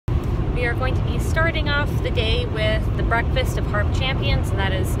We are going to be starting off the day with the breakfast of Harp champions, and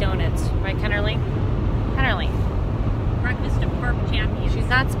that is donuts. Right, Kennerly? Kennerly. Breakfast of Harp champions. She's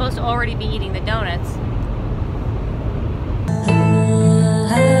not supposed to already be eating the donuts.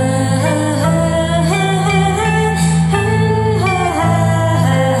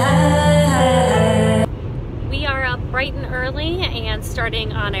 We are up bright and early and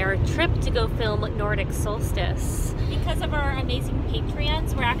starting on our trip to go film Nordic Solstice. Because of our amazing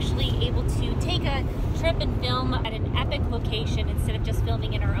Patreons, we're actually able to take a trip and film at an epic location instead of just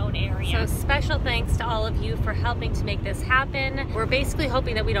filming in our own area. So special thanks to all of you for helping to make this happen. We're basically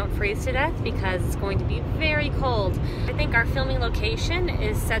hoping that we don't freeze to death because it's going to be very cold. I think our filming location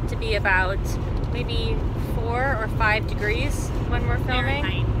is set to be about maybe 4 or 5 degrees when we're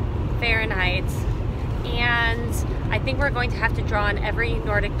filming. Fahrenheit. And I think we're going to have to draw on every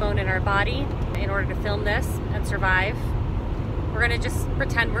Nordic bone in our body in order to film this and survive. We're gonna just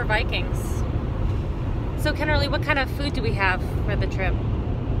pretend we're Vikings. So Kennerly, what kind of food do we have for the trip?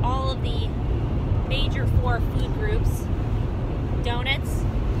 All of the major 4 food groups. Donuts,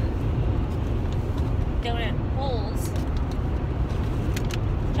 donut holes,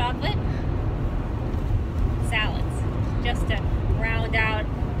 chocolate, salads, just to round out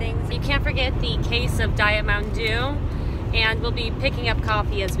things. You can't forget the case of Diet Mountain Dew, and we'll be picking up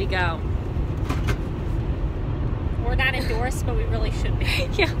coffee as we go. We're not endorsed, but we really should be.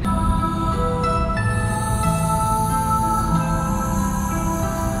 Yeah.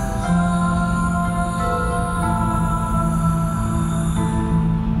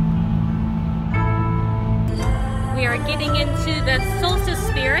 We are getting into the solstice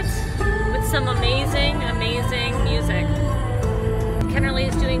spirit with some amazing, amazing music. Kennerly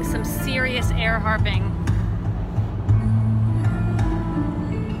is doing some serious air harping.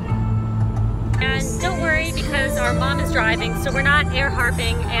 And don't worry because our mom is driving, so we're not air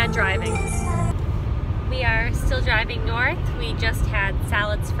harping and driving. We are still driving north. We just had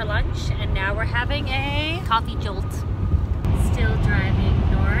salads for lunch and now we're having a coffee jolt. Still driving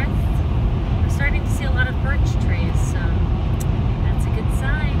north. We're starting to see a lot of birch trees, so that's a good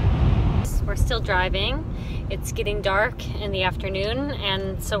sign. We're still driving. It's getting dark in the afternoon,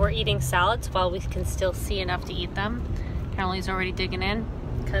 and so we're eating salads while we can still see enough to eat them. Kennerly's already digging in,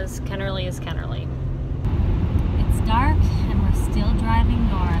 because Kennerly is Kennerly. It's dark, and we're still driving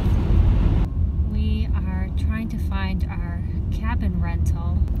north. We are trying to find our cabin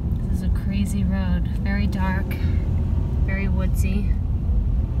rental. This is a crazy road, very dark, very woodsy.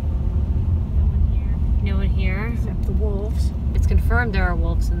 No one here. Except the wolves. It's confirmed there are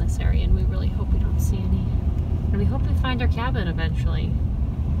wolves in this area, and we really hope we don't see any. And we hope we find our cabin eventually.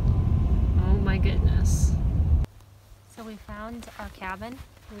 Oh my goodness. So we found our cabin.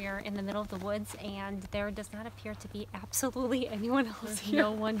 We are in the middle of the woods and there does not appear to be absolutely anyone else here.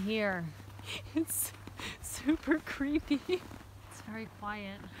 No one here. It's super creepy. It's very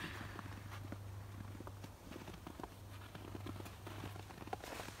quiet.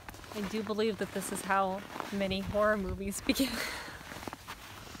 I do believe that this is how many horror movies begin.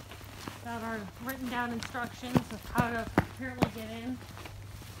 That are written down instructions of how to apparently get in.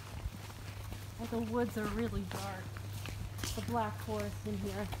 Well, the woods are really dark. The black forest in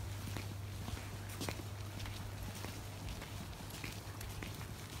here.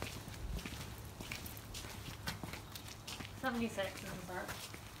 76 is our.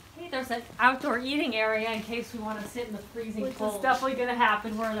 Hey, there's an outdoor eating area in case we want to sit in the freezing cold. Which is definitely going to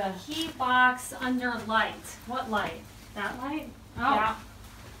happen. We're in a heat box under light. What light? That light? Oh. Yeah.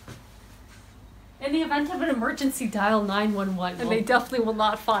 In the event of an emergency, dial 911. And they definitely will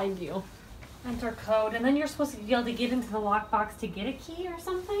not find you. Enter code, and then you're supposed to be able to get into the lockbox to get a key or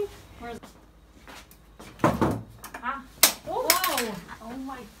something? Where's... Ah. Oh. Whoa! Oh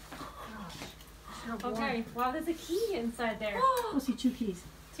my gosh. Okay, wow, there's a key inside there. Oh, see, 2 keys.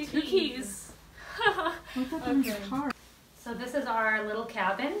 Two keys. I thought that was a car. So this is our little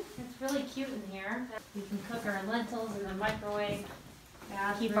cabin. It's really cute in here. We can cook our lentils in the microwave.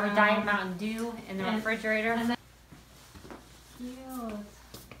 Keep our Diet Mountain Dew in the refrigerator. And then, cute.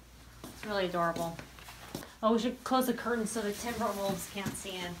 It's really adorable. Oh, we should close the curtains so the timber wolves can't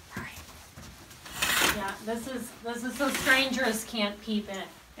see in. All right. Yeah, this is so strangers can't peep in.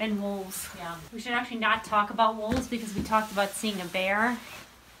 And wolves. Yeah. We should actually not talk about wolves because we talked about seeing a bear,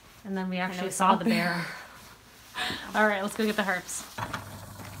 and then we actually saw the bear. All right, let's go get the harps.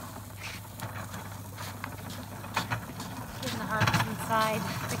 Getting the harps inside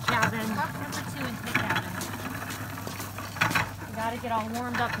the cabin. Harp number 2 into the cabin. We gotta get all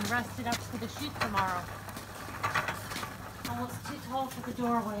warmed up and rested up for the shoot tomorrow. Almost too tall for the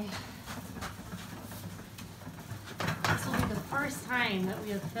doorway. This will be the first first time that we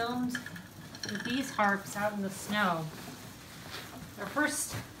have filmed with these harps out in the snow. Our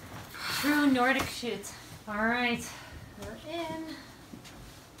first true Nordic shoot. Alright, we're in.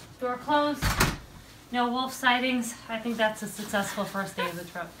 Door closed. No wolf sightings. I think that's a successful first day of the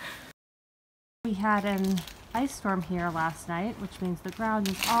trip. We had an ice storm here last night, which means the ground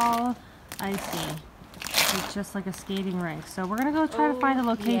is all icy. It's just like a skating rink. So we're gonna go try to find a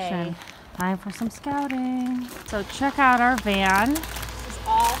location. Yay. Time for some scouting. So check out our van. This is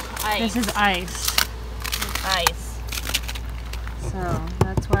all ice. This is ice. Ice. So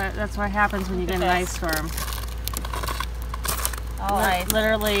that's what happens when you get an ice storm. All ice.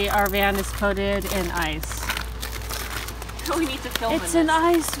 Literally, our van is coated in ice. We need to film It's an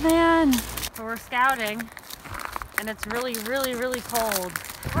ice van. So we're scouting, and it's really, really, really cold.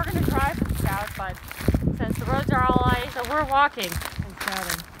 We're gonna drive and scout, but since the roads are all ice, so we're walking and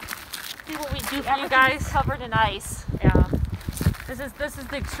scouting. See what we do for you guys. Covered in ice. Yeah. This is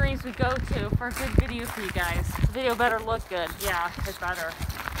the extremes we go to for a good video for you guys. The video better look good. Yeah, it's better.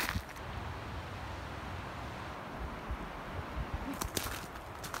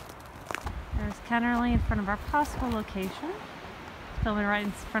 There's Kennerly in front of our possible location. Filming right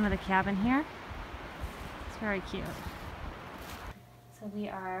in front of the cabin here. It's very cute. So we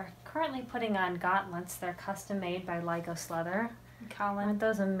are currently putting on gauntlets. They're custom made by Lygos Leather. Colin. Aren't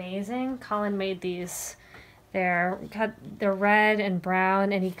those amazing? Colin made these. They're red and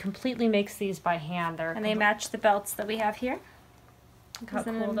brown, and he completely makes these by hand. And they match the belts that we have here. Look how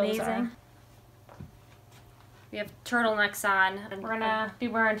Isn't it cool those amazing? are. We have turtlenecks on, and we're gonna be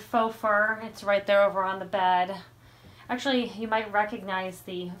wearing faux fur. It's right there over on the bed. Actually, you might recognize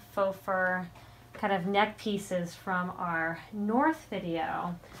the faux fur kind of neck pieces from our North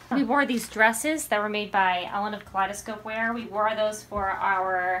video. We wore these dresses that were made by Ellen of Kaleidoscope Wear. We wore those for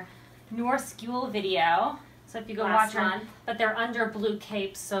our North School video. So if you go watch them, but they're under blue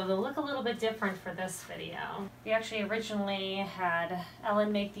capes, so they'll look a little bit different for this video. We actually originally had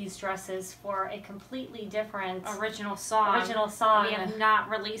Ellen make these dresses for a completely different original song we have not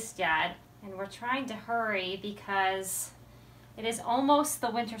released yet. And we're trying to hurry because it is almost the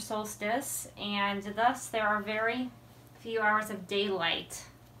winter solstice, and thus there are very few hours of daylight.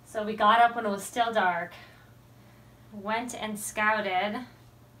 So we got up when it was still dark, went and scouted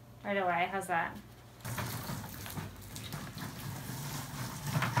right away. How's that?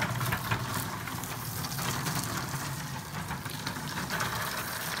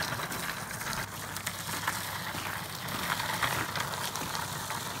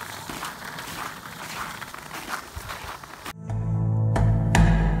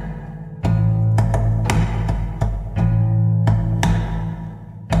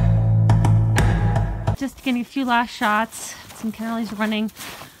 Just getting a few last shots. Some Kennerly's running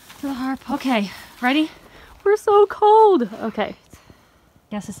to the harp. Okay, ready? We're so cold. Okay.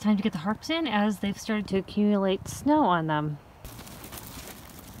 Guess it's time to get the harps in as they've started to accumulate snow on them.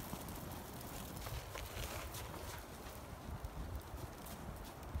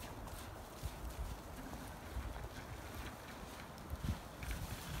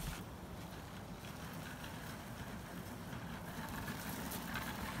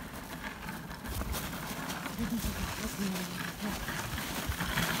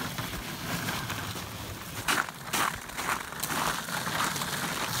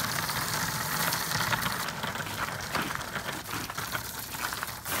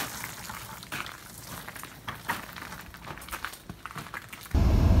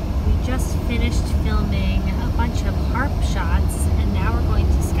 Just finished filming a bunch of harp shots, and now we're going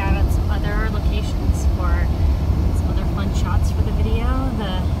to scout out some other locations for some other fun shots for the video.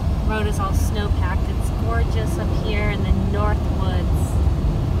 The road is all snow-packed. It's gorgeous up here in the North Woods.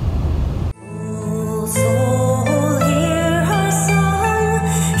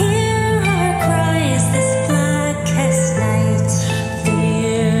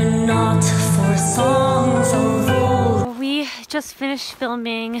 We just finished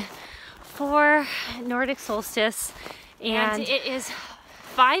filming for Nordic Solstice, and it is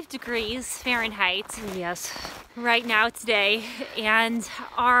 5 degrees Fahrenheit. Yes. Right now today, and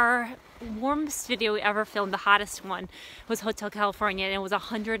our warmest video we ever filmed, the hottest one, was Hotel California, and it was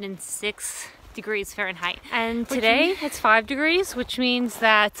 106 degrees Fahrenheit. And today it's 5 degrees, which means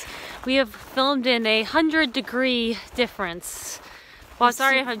that we have filmed in 100-degree difference. Well,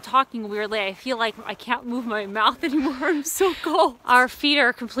 sorry if I'm talking weirdly. I feel like I can't move my mouth anymore. I'm so cold. Our feet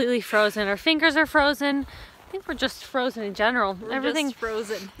are completely frozen. Our fingers are frozen. I think we're just frozen in general. Everything just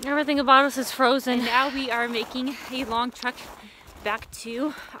frozen. Everything about us is frozen. And now we are making a long trek back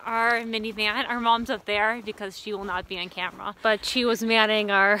to our minivan. Our mom's up there because she will not be on camera, but she was manning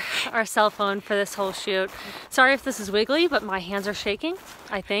our cell phone for this whole shoot. Sorry if this is wiggly, but my hands are shaking,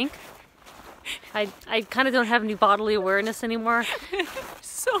 I think. I kind of don't have any bodily awareness anymore.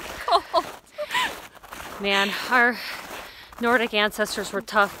 So cold. Man, our Nordic ancestors were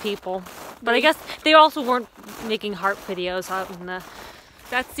tough people. But I guess they also weren't making Harp videos out in the...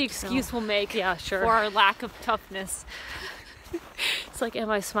 That's the excuse we'll make. Yeah, sure. For our lack of toughness. It's like, am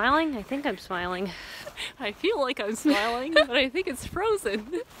I smiling? I think I'm smiling. I feel like I'm smiling, but I think it's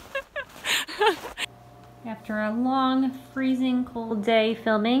frozen. After a long, freezing cold day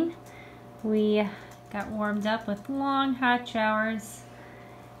filming, we got warmed up with long, hot showers,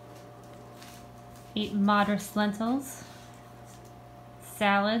 ate modest lentils,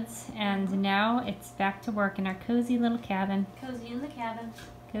 salads, and now it's back to work in our cozy little cabin. Cozy in the cabin.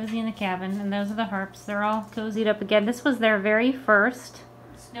 Cozy in the cabin, and those are the Harps. They're all cozied up again. This was their very first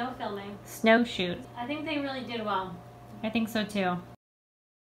snow filming. Snow shoot. I think they really did well. I think so too.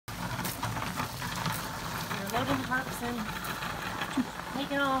 We're loading the Harps in,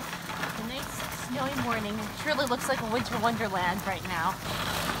 taking off a nice snowy morning. It really looks like a winter wonderland right now.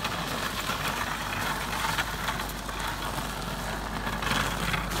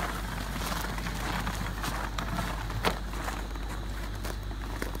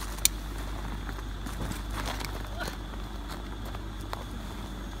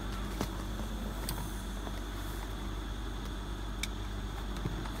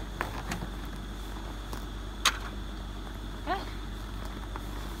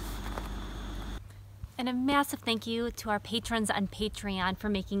 And a massive thank you to our patrons on Patreon for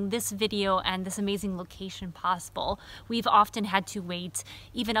making this video and this amazing location possible. We've often had to wait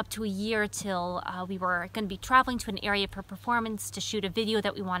even up to a year till we were going to be traveling to an area for performance to shoot a video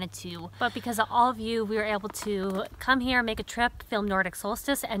that we wanted to. But because of all of you, we were able to come here, make a trip, film Nordic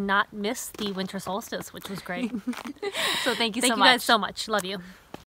Solstice, and not miss the winter solstice, which was great. So thank you so much. Thank you guys so much. Love you.